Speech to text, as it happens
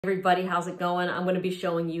Everybody, how's it going? I'm going to be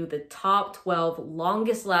showing you the top 12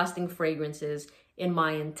 longest lasting fragrances in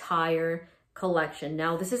my entire collection.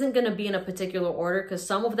 Now, this isn't going to be in a particular order because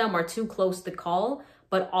some of them are too close to call,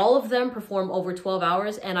 but all of them perform over 12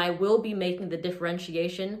 hours, and I will be making the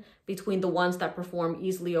differentiation between the ones that perform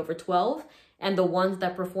easily over 12 and the ones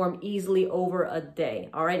that perform easily over a day.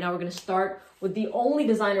 All right, now we're going to start with the only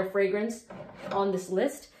designer fragrance on this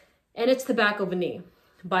list, and it's Tobacco Vanille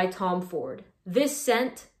by Tom Ford. This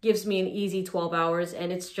scent gives me an easy 12 hours,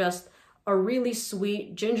 and it's just a really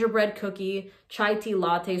sweet gingerbread cookie, chai tea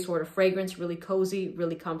latte sort of fragrance, really cozy,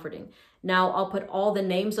 really comforting. Now, I'll put all the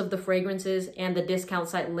names of the fragrances and the discount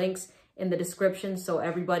site links in the description so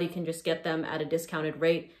everybody can just get them at a discounted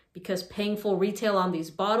rate, because paying full retail on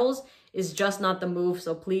these bottles is just not the move.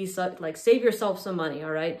 So please, save yourself some money,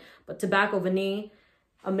 all right? But Tobacco Vanille,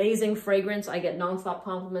 amazing fragrance. I get nonstop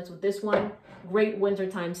compliments with this one. Great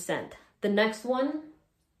wintertime scent. The next one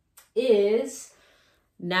is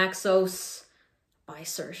Naxos by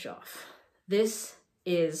Xerjoff. This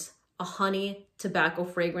is a honey tobacco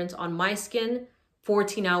fragrance on my skin,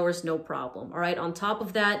 14 hours, no problem. All right, on top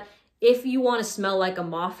of that, if you want to smell like a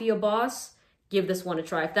mafia boss, give this one a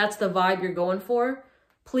try. If that's the vibe you're going for,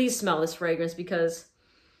 please smell this fragrance because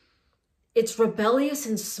it's rebellious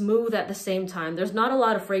and smooth at the same time. There's not a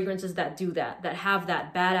lot of fragrances that do that have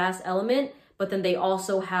that badass element, but then they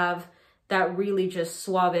also have that really just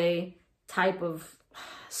suave type of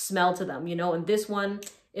smell to them, you know? And this one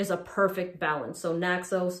is a perfect balance. So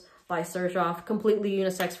Naxos by Xerjoff, completely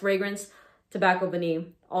unisex fragrance. Tobacco Vanille,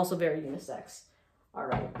 also very unisex. All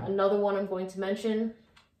right, another one I'm going to mention,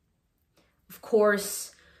 of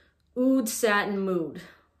course, Oud Satin Mood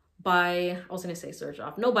by,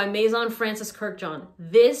 by Maison Francis Kurkdjian.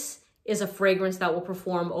 This is a fragrance that will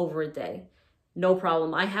perform over a day. No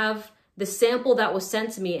problem. I have the sample that was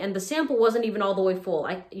sent to me, and the sample wasn't even all the way full.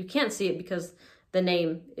 You can't see it because the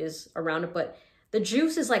name is around it, but the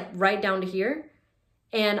juice is like right down to here.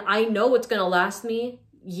 And I know it's gonna last me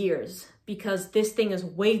years because this thing is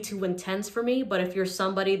way too intense for me. But if you're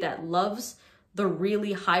somebody that loves the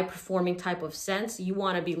really high performing type of scents, you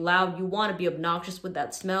wanna be loud, you wanna be obnoxious with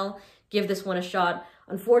that smell, give this one a shot.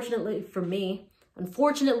 Unfortunately for me,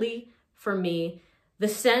 the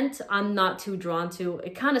scent I'm not too drawn to.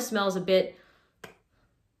 It kind of smells a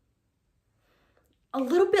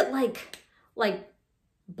little bit like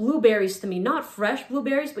blueberries to me. Not fresh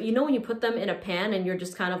blueberries, but you know when you put them in a pan and you're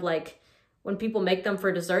just kind of like, when people make them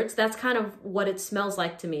for desserts, that's kind of what it smells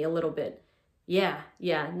like to me a little bit. Yeah,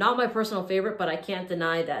 not my personal favorite, but I can't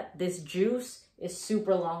deny that this juice is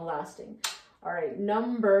super long lasting. All right,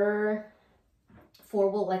 number 4,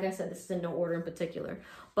 well, like I said, this is in no order in particular,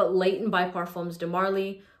 but Layton by Parfums de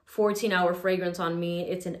Marly, 14-hour fragrance on me.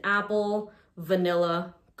 It's an apple,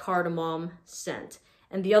 vanilla, cardamom scent.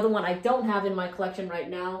 And the other one I don't have in my collection right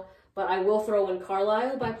now, but I will throw in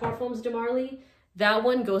Carlisle by Parfums de Marly. That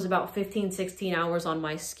one goes about 15, 16 hours on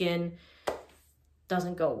my skin.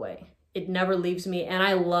 Doesn't go away. It never leaves me, and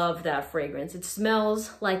I love that fragrance. It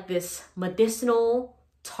smells like this medicinal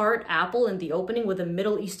tart apple in the opening with a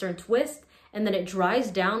Middle Eastern twist, and then it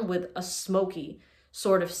dries down with a smoky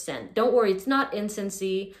sort of scent. Don't worry, it's not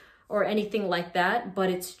incensey or anything like that, but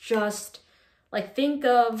it's just like, think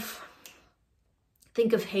of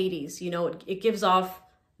Hades, you know, it gives off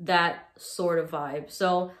that sort of vibe.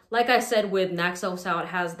 So like I said with Naxos, how it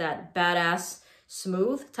has that badass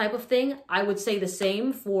smooth type of thing, I would say the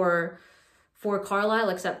same for Carlisle,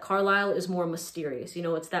 except Carlisle is more mysterious. You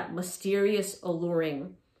know, it's that mysterious,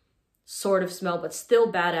 alluring sort of smell, but still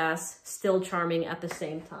badass, still charming at the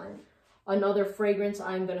same time. Another fragrance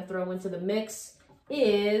I'm going to throw into the mix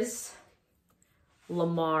is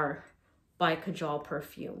Lamar by Kajal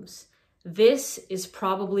Perfumes. This is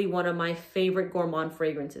probably one of my favorite gourmand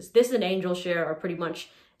fragrances. This and Angel Share are pretty much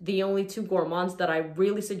the only two gourmands that I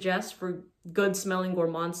really suggest for good smelling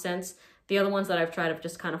gourmand scents. The other ones that I've tried have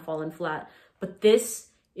just kind of fallen flat. But this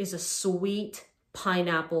is a sweet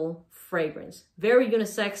pineapple fragrance. Very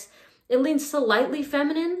unisex. It leans slightly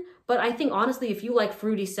feminine, but I think honestly, if you like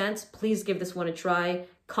fruity scents, please give this one a try.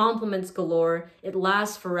 Compliments galore. It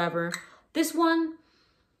lasts forever. This one,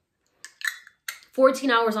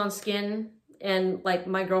 14 hours on skin, and like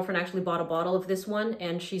my girlfriend actually bought a bottle of this one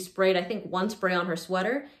and she sprayed, I think, 1 spray on her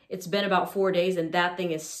sweater. It's been about 4 days and that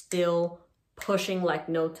thing is still pushing like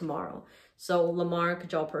no tomorrow. So Lamar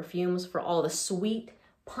Kajal Perfumes for all the sweet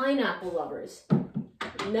pineapple lovers.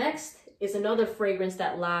 Next is another fragrance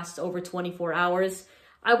that lasts over 24 hours.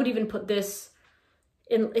 I would even put this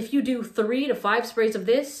in, if you do 3 to 5 sprays of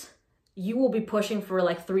this, you will be pushing for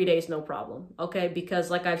like 3 days, no problem, okay?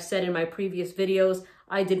 Because like I've said in my previous videos,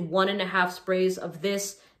 I did 1.5 sprays of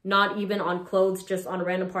this not even on clothes, just on a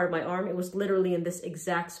random part of my arm. It was literally in this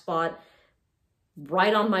exact spot,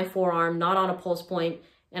 right on my forearm, not on a pulse point.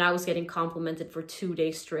 And I was getting complimented for 2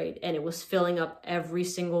 days straight, and it was filling up every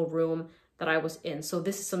single room that I was in. So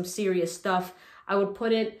this is some serious stuff. I would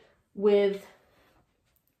put it with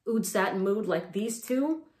Oud Satin Mood, like these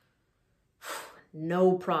two.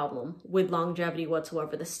 No problem with longevity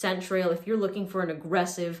whatsoever. The scent trail, if you're looking for an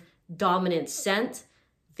aggressive, dominant scent,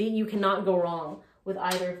 you cannot go wrong with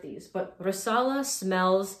either of these. But Resala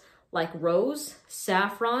smells like rose,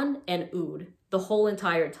 saffron, and oud the whole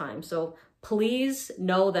entire time. So please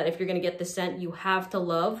know that if you're going to get the scent, you have to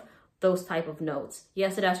love those type of notes.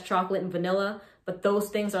 Yes, it has chocolate and vanilla, but those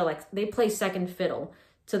things are like, they play second fiddle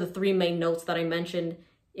to the 3 main notes that I mentioned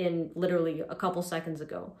in literally a couple seconds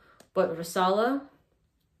ago. But Resala,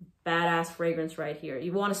 badass fragrance right here.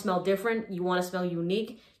 You want to smell different, you want to smell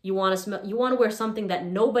unique, you want to wear something that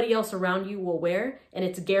nobody else around you will wear, and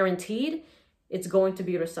it's guaranteed, it's going to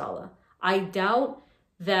be Resala. I doubt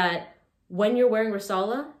that when you're wearing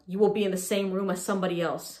Resala, you will be in the same room as somebody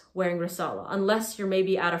else wearing Resala. Unless you're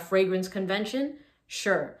maybe at a fragrance convention,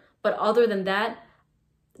 sure. But other than that,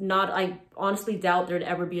 I honestly doubt there'd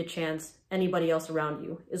ever be a chance anybody else around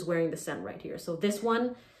you is wearing the scent right here. So this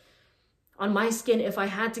one, on my skin, if I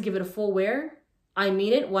had to give it a full wear, I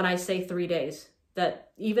mean it when I say 3 days.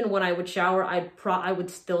 That even when I would shower, I would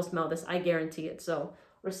still smell this. I guarantee it. So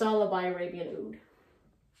Resala by Arabian Oud.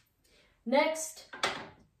 Next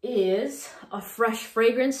is a fresh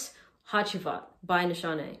fragrance, Hachivat by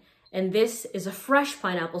Nishane. And this is a fresh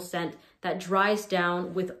pineapple scent that dries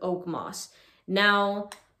down with oak moss. Now,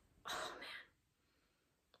 oh man,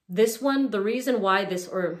 this one, the reason why this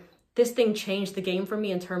thing changed the game for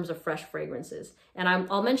me in terms of fresh fragrances. And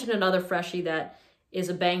I'll mention another freshie that is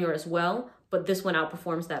a banger as well, but this one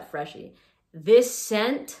outperforms that freshie. This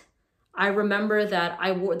scent, I remember that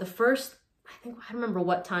I wore the first, I don't remember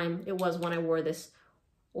what time it was when I wore this,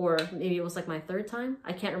 or maybe it was like my 3rd time.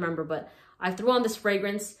 I can't remember, but I threw on this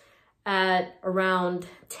fragrance at around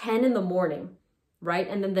 10 in the morning, right?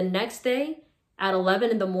 And then the next day at 11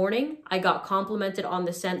 in the morning, I got complimented on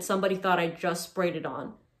the scent. Somebody thought I just sprayed it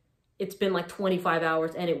on. It's been like 25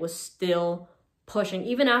 hours and it was still pushing.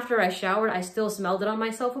 Even after I showered, I still smelled it on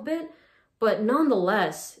myself a bit, but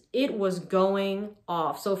nonetheless, it was going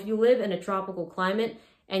off. So if you live in a tropical climate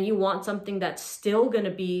and you want something that's still going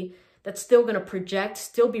to project,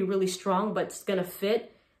 still be really strong, but it's going to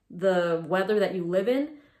fit the weather that you live in,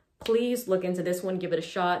 please look into this one, give it a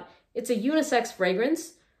shot. It's a unisex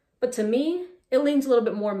fragrance, but to me, it leans a little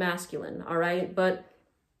bit more masculine, all right? But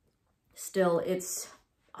still, it's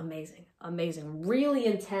amazing, amazing, really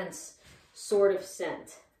intense sort of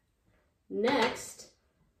scent. Next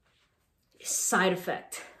is Side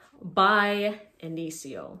Effect by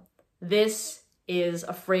Inicio. This is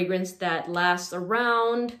a fragrance that lasts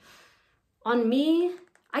around, on me,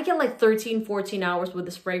 I get like 13, 14 hours with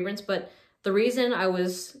this fragrance, but the reason I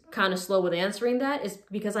was kind of slow with answering that is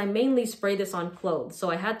because I mainly spray this on clothes. So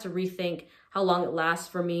I had to rethink how long it lasts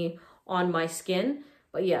for me on my skin.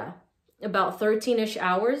 But yeah, about 13-ish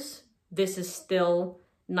hours, this is still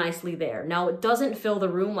nicely there. Now, it doesn't fill the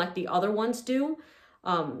room like the other ones do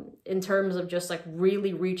in terms of just like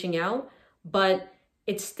really reaching out, but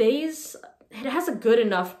it has a good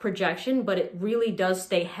enough projection, but it really does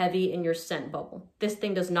stay heavy in your scent bubble. This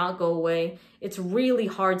thing does not go away. It's really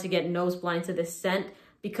hard to get nose blind to this scent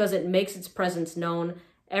because it makes its presence known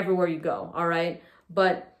everywhere you go, all right?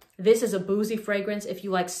 But this is a boozy fragrance. If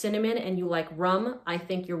you like cinnamon and you like rum, I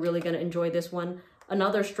think you're really gonna enjoy this one.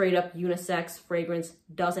 Another straight up unisex fragrance,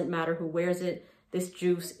 doesn't matter who wears it. This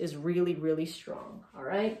juice is really, really strong, all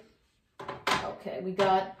right? Okay,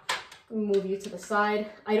 move you to the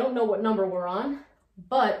side. I don't know what number we're on,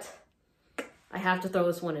 but I have to throw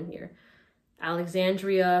this one in here.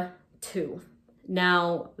 Alexandria II.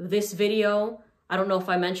 Now, this video, I don't know if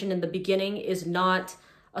I mentioned in the beginning, is not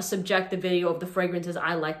a subjective video of the fragrances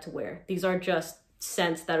I like to wear. These are just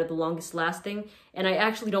scents that are the longest lasting, and I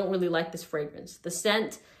actually don't really like this fragrance. The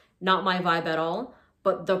scent, not my vibe at all,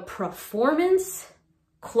 but the performance,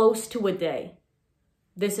 close to a day.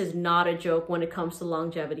 This is not a joke when it comes to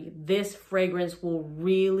longevity. This fragrance will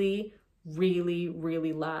really, really,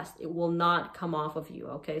 really last. It will not come off of you,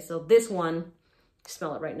 okay? So this one,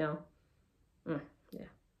 smell it right now. Yeah.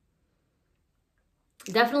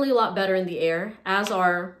 Definitely a lot better in the air, as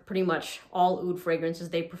are pretty much all oud fragrances.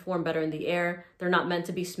 They perform better in the air. They're not meant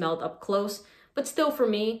to be smelled up close, but still for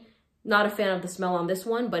me, not a fan of the smell on this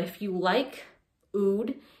one. But if you like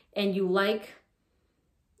oud and you like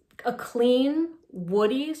a clean,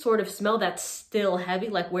 woody sort of smell that's still heavy,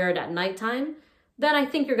 like wear it at nighttime, then I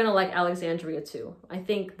think you're gonna like Alexandria II. I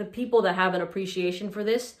think the people that have an appreciation for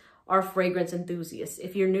this are fragrance enthusiasts.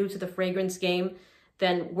 If you're new to the fragrance game,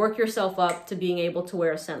 then work yourself up to being able to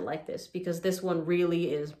wear a scent like this, because this one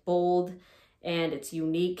really is bold and it's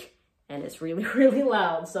unique and it's really, really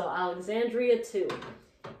loud. So Alexandria II.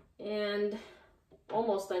 And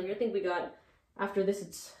almost done here. I think we got, after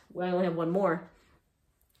this, I only have one more.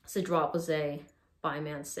 Cedrat by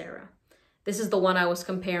Mancera. This is the one I was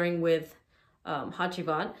comparing with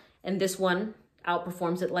Hachivat, and this one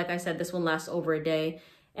outperforms it. Like I said, this one lasts over a day.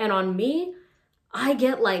 And on me, I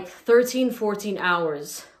get like 13, 14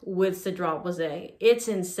 hours with Cedrat. It's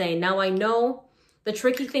insane. Now I know the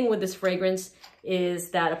tricky thing with this fragrance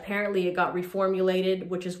is that apparently it got reformulated,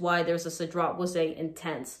 which is why there's a Cedrat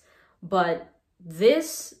Intense. But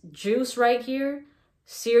this juice right here,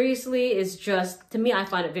 seriously, is just, to me, I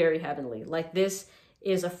find it very heavenly. Like, this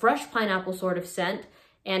is a fresh pineapple sort of scent,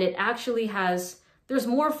 and it actually has, there's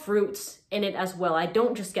more fruits in it as well. I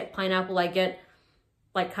don't just get pineapple, I get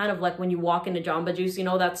like kind of like when you walk into Jamba Juice, you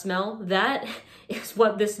know that smell? That is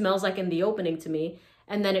what this smells like in the opening to me.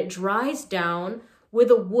 And then it dries down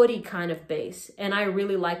with a woody kind of base. And I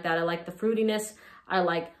really like that. I like the fruitiness. I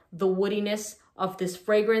like the woodiness of this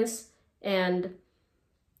fragrance. And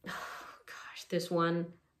oh gosh, this one,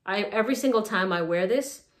 every single time I wear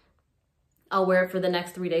this, I'll wear it for the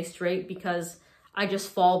next 3 days straight because I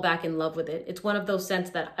just fall back in love with it. It's one of those scents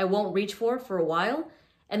that I won't reach for a while,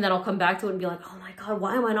 and then I'll come back to it and be like, oh my God,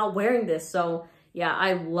 why am I not wearing this? So yeah,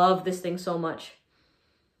 I love this thing so much.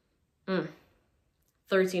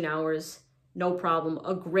 13 hours, no problem.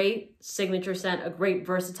 A great signature scent, a great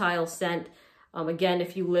versatile scent. Again,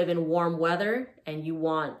 if you live in warm weather and you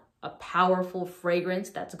want a powerful fragrance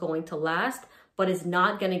that's going to last, but is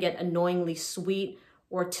not going to get annoyingly sweet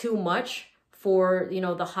or too much for, you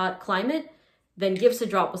know, the hot climate, then give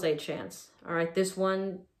Cedrat a chance. All right, this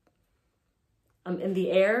one, in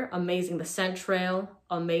the air, amazing. The scent trail,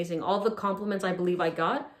 amazing. All the compliments I believe I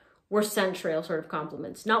got were scent trail sort of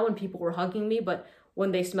compliments. Not when people were hugging me, but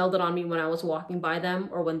when they smelled it on me when I was walking by them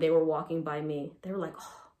or when they were walking by me. They were like,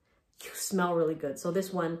 oh, you smell really good. So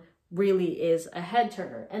this one really is a head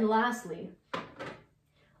turner. And lastly,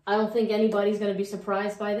 I don't think anybody's going to be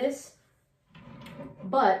surprised by this,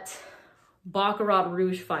 but Baccarat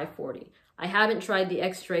Rouge 540. I haven't tried the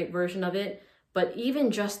X-Straight version of it, but even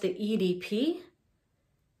just the EDP,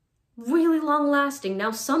 really long lasting.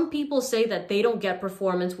 Now, some people say that they don't get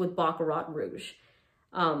performance with Baccarat Rouge.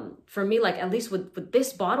 For me, like, at least with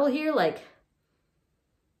this bottle here, like,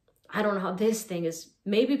 I don't know how this thing is.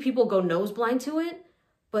 Maybe people go nose blind to it,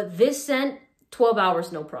 but this scent, 12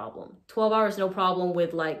 hours, no problem. 12 hours, no problem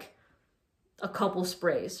with like a couple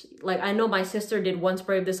sprays. Like, I know my sister did one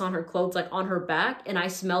spray of this on her clothes, like on her back, and I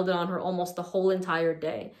smelled it on her almost the whole entire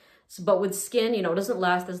day. So, but with skin, you know, it doesn't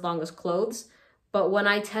last as long as clothes. But when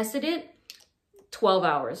I tested it, 12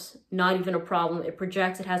 hours, not even a problem. It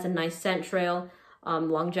projects, it has a nice scent trail.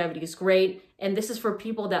 Longevity is great. And this is for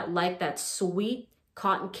people that like that sweet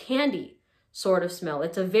cotton candy sort of smell.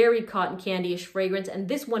 It's a very cotton candy-ish fragrance. And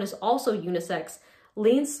this one is also unisex,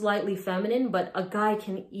 leans slightly feminine, but a guy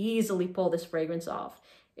can easily pull this fragrance off.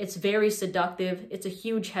 It's very seductive. It's a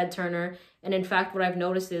huge head turner. And in fact, what I've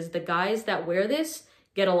noticed is the guys that wear this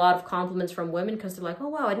get a lot of compliments from women because they're like, oh,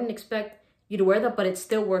 wow, I didn't expect you to wear that, but it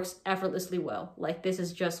still works effortlessly well. Like, this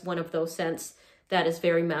is just one of those scents that is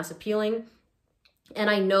very mass appealing. And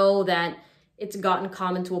I know that it's gotten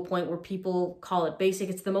common to a point where people call it basic.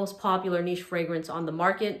 It's the most popular niche fragrance on the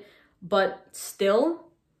market, but still,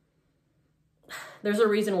 there's a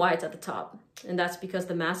reason why it's at the top. And that's because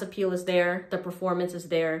the mass appeal is there, the performance is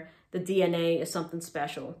there, the DNA is something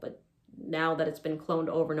special. But now that it's been cloned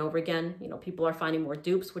over and over again, you know, people are finding more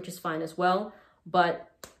dupes, which is fine as well. But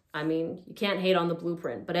I mean, you can't hate on the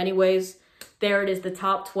blueprint. But anyways, there it is, the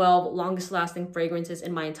top 12 longest lasting fragrances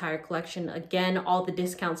in my entire collection. Again, all the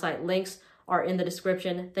discount site links are in the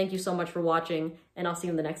description. Thank you so much for watching, and I'll see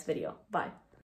you in the next video. Bye.